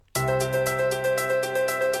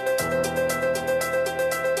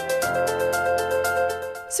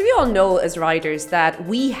we all know as riders that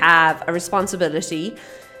we have a responsibility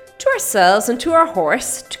to ourselves and to our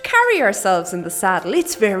horse to carry ourselves in the saddle.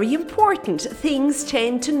 It's very important. Things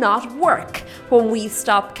tend to not work when we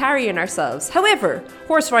stop carrying ourselves. However,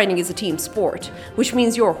 horse riding is a team sport, which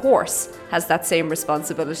means your horse has that same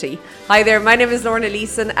responsibility. Hi there, my name is Lorna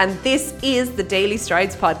Leeson and this is the Daily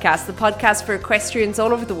Strides podcast, the podcast for equestrians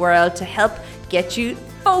all over the world to help get you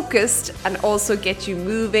focused and also get you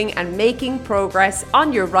moving and making progress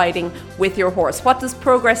on your riding with your horse. What does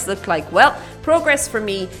progress look like? Well, progress for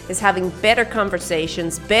me is having better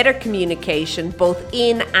conversations, better communication, both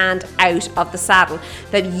in and out of the saddle,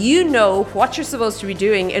 that you know what you're supposed to be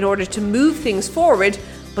doing in order to move things forward,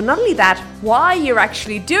 but not only that, why you're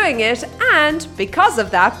actually doing it, and because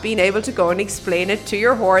of that, being able to go and explain it to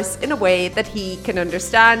your horse in a way that he can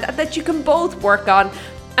understand and that you can both work on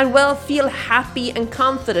and feel happy and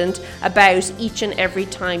confident about each and every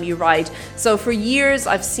time you ride. So for years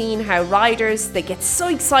I've seen how riders, they get so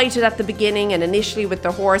excited at the beginning and initially with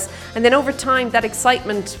their horse, and then over time that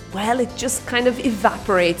excitement, it just kind of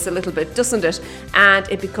evaporates a little bit, doesn't it? And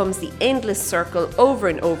it becomes the endless circle over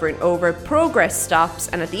and over and over. Progress stops,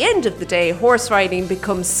 and at the end of the day, horse riding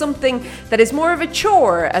becomes something that is more of a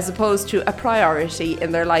chore as opposed to a priority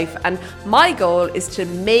in their life. And my goal is to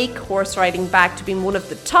make horse riding back to being one of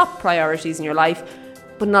the top priorities in your life,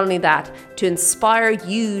 but not only that, to inspire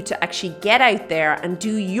you to actually get out there and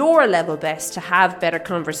do your level best to have better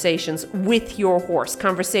conversations with your horse,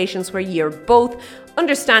 conversations where you're both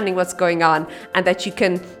understanding what's going on and that you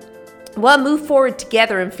can move forward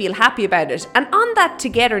together and feel happy about it. And on that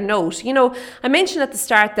together note, I mentioned at the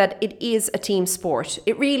start that it is a team sport.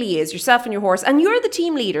 It really is, yourself and your horse, and you're the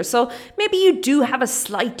team leader. So maybe you do have a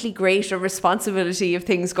slightly greater responsibility of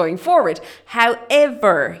things going forward.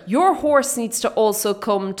 However, your horse needs to also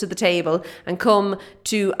come to the table and come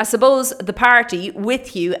to, I suppose, the party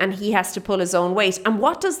with you, and he has to pull his own weight. And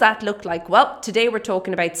what does that look like? Well, today we're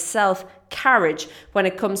talking about self-carriage when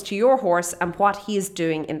it comes to your horse and what he is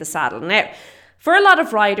doing in the saddle. Now, for a lot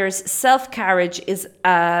of riders, self-carriage is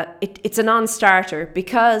it's a non-starter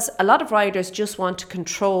because a lot of riders just want to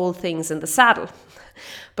control things in the saddle.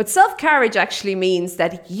 But self-carriage actually means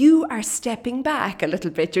that you are stepping back a little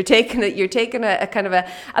bit. You're taking a kind of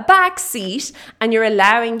a back seat, and you're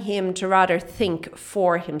allowing him to rather think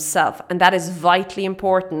for himself. And that is vitally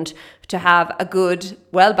important to have a good,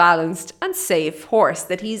 well-balanced and safe horse,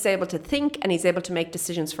 that he's able to think and he's able to make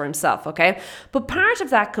decisions for himself, okay? But part of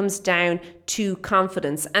that comes down to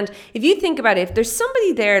confidence. And if you think about it, if there's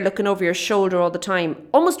somebody there looking over your shoulder all the time,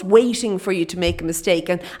 almost waiting for you to make a mistake,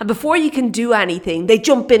 and before you can do anything, they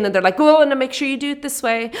jump in and they're like, oh, and make sure you do it this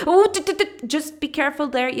way. Oh, just be careful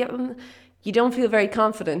there. Yeah. You don't feel very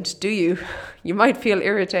confident, do you? You might feel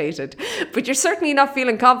irritated, but you're certainly not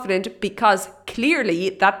feeling confident because clearly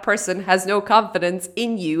that person has no confidence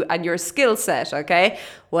in you and your skill set, okay?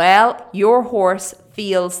 Well, your horse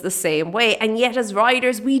feels the same way. And yet as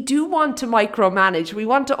riders, we do want to micromanage. We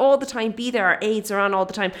want to all the time be there. Our aids are on all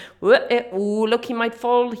the time. Oh, look, he might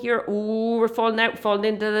fall here. Oh, we're falling out, falling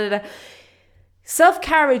in, da, da, da.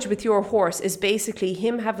 Self-carriage with your horse is basically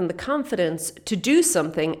him having the confidence to do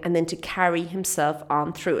something and then to carry himself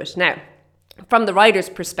on through it. Now, from the rider's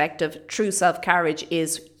perspective, true self-carriage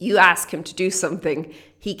is you ask him to do something,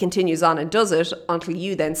 he continues on and does it until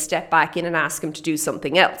you then step back in and ask him to do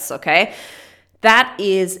something else, okay? That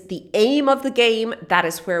is the aim of the game. That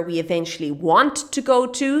is where we eventually want to go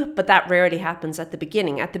to, but that rarely happens at the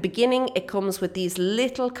beginning. At the beginning, it comes with these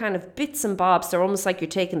little kind of bits and bobs. They're almost like you're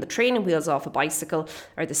taking the training wheels off a bicycle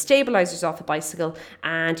or the stabilizers off a bicycle,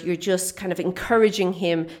 and you're just kind of encouraging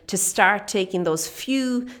him to start taking those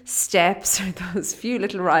few steps or those few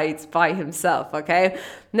little rides by himself, okay?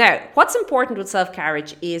 Now, what's important with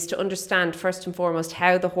self-carriage is to understand first and foremost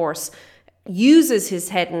how the horse uses his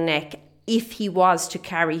head and neck if he was to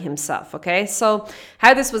carry himself, okay? So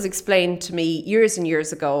how this was explained to me years and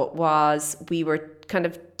years ago was we were kind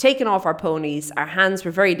of taken off our ponies, our hands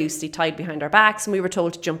were very loosely tied behind our backs, and we were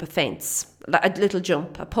told to jump a fence, a little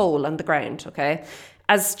jump, a pole on the ground, okay?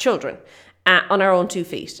 As children, on our own 2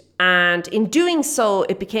 feet. And in doing so,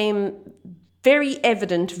 it became very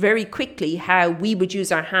evident very quickly how we would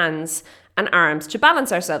use our hands and arms to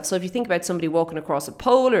balance ourselves. So if you think about somebody walking across a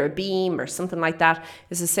pole or a beam or something like that,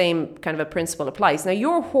 it's the same kind of a principle applies. Now,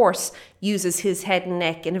 your horse uses his head and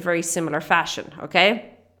neck in a very similar fashion,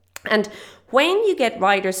 okay? And when you get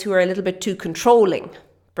riders who are a little bit too controlling,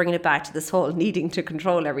 bringing it back to this whole needing to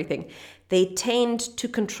control everything, they tend to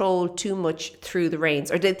control too much through the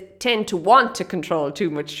reins, or they tend to want to control too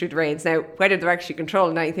much through the reins. Now, whether they're actually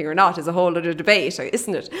controlling anything or not is a whole other debate,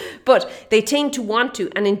 isn't it? But they tend to want to,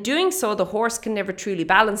 and in doing so, the horse can never truly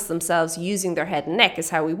balance themselves using their head and neck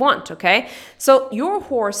is how we want, okay? So your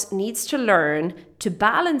horse needs to learn to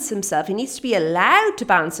balance himself. He needs to be allowed to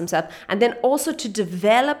balance himself, and then also to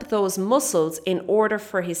develop those muscles in order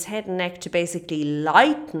for his head and neck to basically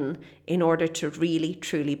lighten in order to really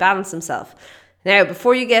truly balance himself. Now,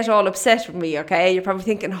 before you get all upset with me, okay, you're probably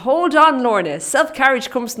thinking, hold on, Lorna, self-carriage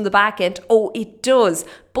comes from the back end. Oh, it does.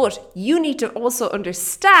 But you need to also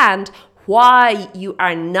understand why you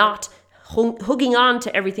are not hugging on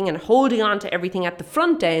to everything and holding on to everything at the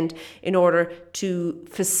front end in order to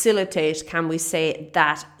facilitate, can we say,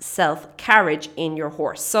 that self-carriage in your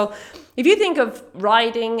horse. So if you think of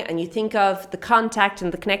riding and you think of the contact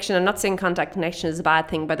and the connection, I'm not saying contact connection is a bad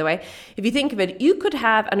thing, by the way. If you think of it, you could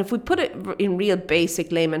have, and if we put it in real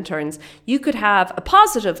basic layman terms, you could have a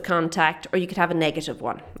positive contact or you could have a negative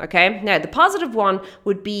one, okay? Now, the positive one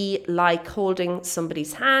would be like holding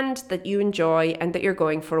somebody's hand that you enjoy and that you're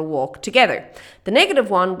going for a walk together. The negative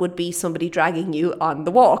one would be somebody dragging you on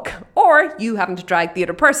the walk, or you having to drag the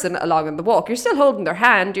other person along on the walk. You're still holding their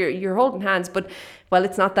hand, you're holding hands, but well,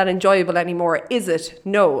 it's not that enjoyable anymore, is it?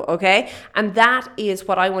 No, okay? And that is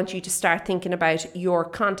what I want you to start thinking about your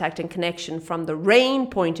contact and connection from the rein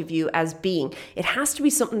point of view as being. It has to be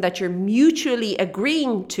something that you're mutually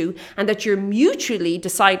agreeing to and that you're mutually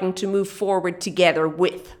deciding to move forward together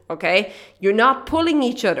with, okay? You're not pulling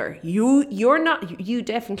each other. You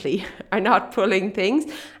definitely are not pulling things,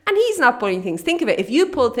 and he's not pulling things. Think of it. If you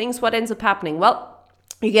pull things, what ends up happening? Well,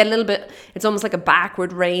 you get a little bit, it's almost like a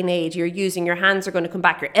backward rein aid. You're using, your hands are going to come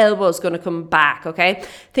back, your elbow's going to come back, okay?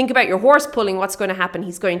 Think about your horse pulling, what's going to happen?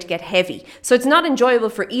 He's going to get heavy. So it's not enjoyable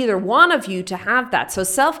for either one of you to have that. So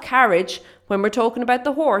self-carriage, when we're talking about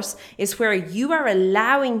the horse, is where you are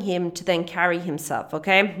allowing him to then carry himself,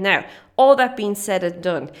 okay? Now, all that being said and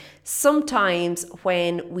done, sometimes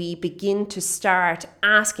when we begin to start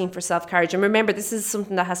asking for self-carriage, and remember, this is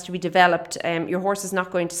something that has to be developed. Your horse is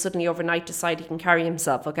not going to suddenly overnight decide he can carry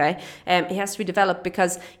himself, okay? It has to be developed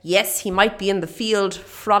because, yes, he might be in the field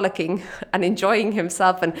frolicking and enjoying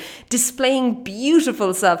himself and displaying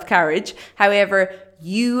beautiful self-carriage. However,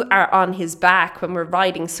 you are on his back when we're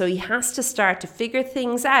riding, so he has to start to figure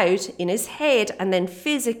things out in his head and then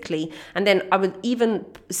physically, and then I would even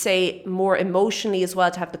say more emotionally as well,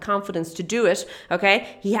 to have the confidence to do it,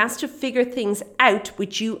 okay? He has to figure things out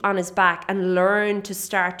with you on his back and learn to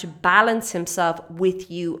start to balance himself with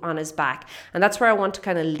you on his back. And that's where I want to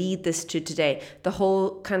kind of lead this to today, the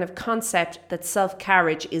whole kind of concept that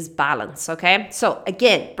self-carriage is balance, okay? So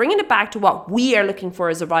again, bringing it back to what we are looking for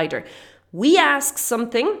as a rider. We ask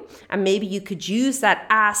something, and maybe you could use that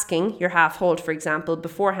asking, your half hold, for example,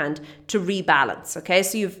 beforehand to rebalance, okay?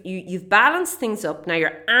 So you've balanced things up. Now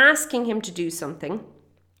you're asking him to do something.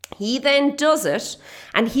 He then does it,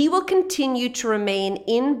 and he will continue to remain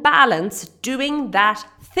in balance doing that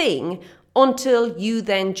thing until you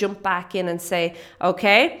then jump back in and say,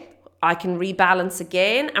 okay, I can rebalance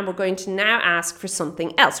again, and we're going to now ask for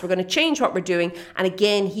something else. We're going to change what we're doing, and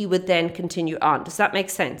again, he would then continue on. Does that make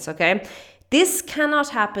sense? Okay. This cannot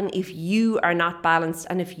happen if you are not balanced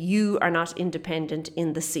and if you are not independent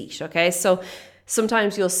in the seat. Okay. So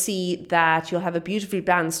sometimes you'll see that you'll have a beautifully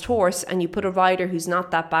balanced horse and you put a rider who's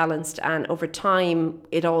not that balanced, and over time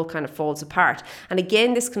it all kind of falls apart. And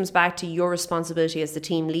again, this comes back to your responsibility as the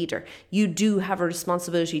team leader. You do have a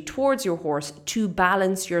responsibility towards your horse to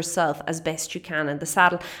balance yourself as best you can in the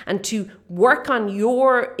saddle and to work on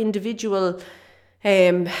your individual,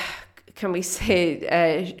 can we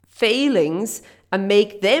say, failings, and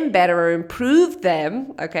make them better or improve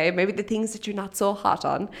them, okay, maybe the things that you're not so hot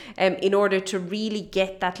on, in order to really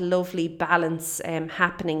get that lovely balance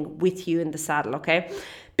happening with you in the saddle, okay?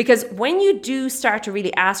 Because when you do start to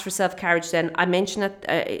really ask for self-carriage, then I mentioned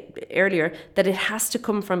it earlier that it has to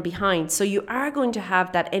come from behind. So you are going to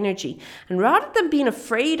have that energy. And rather than being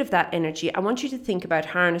afraid of that energy, I want you to think about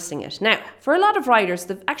harnessing it. Now, for a lot of riders,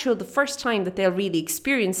 the first time that they'll really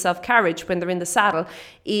experience self-carriage when they're in the saddle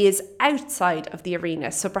is outside of the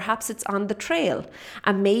arena. So perhaps it's on the trail,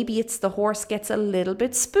 and maybe it's the horse gets a little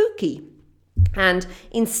bit spooky. And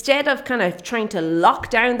instead of kind of trying to lock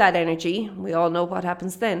down that energy, we all know what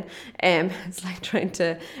happens then. It's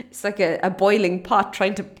like a boiling pot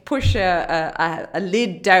trying to push a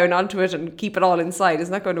lid down onto it and keep it all inside. It's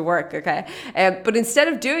not going to work, okay? But instead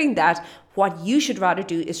of doing that, what you should rather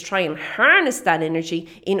do is try and harness that energy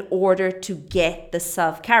in order to get the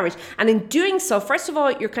self-carriage. And in doing so, first of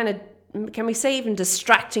all, you're kind of can we say even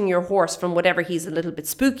distracting your horse from whatever he's a little bit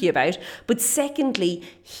spooky about. But secondly,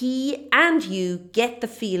 he and you get the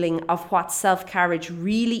feeling of what self-carriage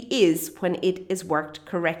really is when it is worked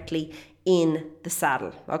correctly in the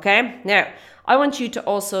saddle. Okay, now I want you to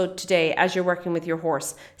also today, as you're working with your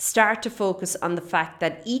horse, start to focus on the fact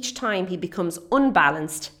that each time he becomes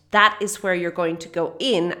unbalanced, that is where you're going to go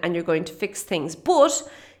in and you're going to fix things. But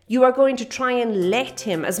you are going to try and let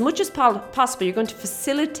him, as much as possible, you're going to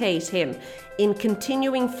facilitate him in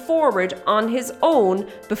continuing forward on his own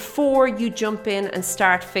before you jump in and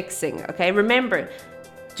start fixing. Okay, remember,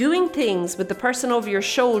 doing things with the person over your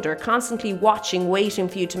shoulder, constantly watching, waiting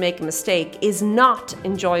for you to make a mistake, is not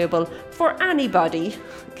enjoyable for anybody,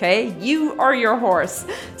 okay? You or your horse.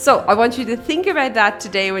 So I want you to think about that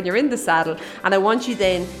today when you're in the saddle, and I want you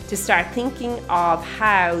then to start thinking of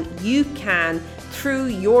how you can, through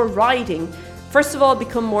your riding, first of all,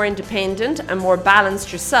 become more independent and more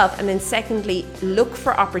balanced yourself, and then secondly, look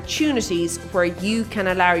for opportunities where you can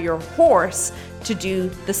allow your horse to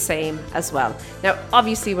do the same as well. Now,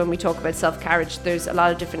 obviously, when we talk about self-carriage, there's a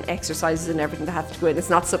lot of different exercises and everything that have to go in. It's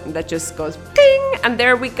not something that just goes ping and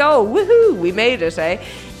there we go, woohoo, we made it, eh?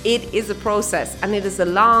 It is a process, and it is a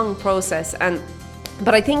long process.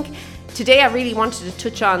 But I think today I really wanted to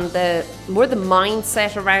touch on the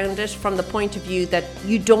mindset around it, from the point of view that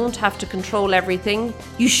you don't have to control everything,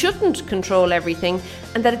 you shouldn't control everything,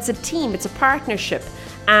 and that it's a team, it's a partnership.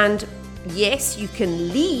 And yes, you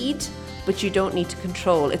can lead, but you don't need to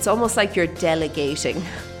control. It's almost like you're delegating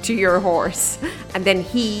to your horse, and then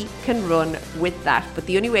he can run with that. But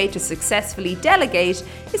the only way to successfully delegate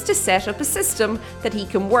is to set up a system that he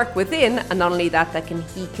can work within, and not only that,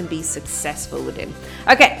 he can be successful within.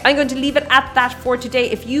 Okay, I'm going to leave it at that for today.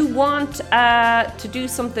 If you want to do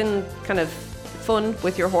something kind of fun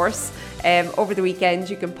with your horse over the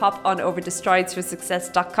weekend, you can pop on over to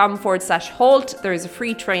stridesforsuccess.com/halt. There is a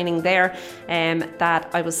free training there that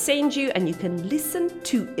I will send you, and you can listen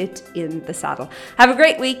to it in the saddle. Have a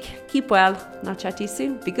great week. Keep well, and I'll chat to you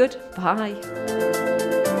soon. Be good. Bye.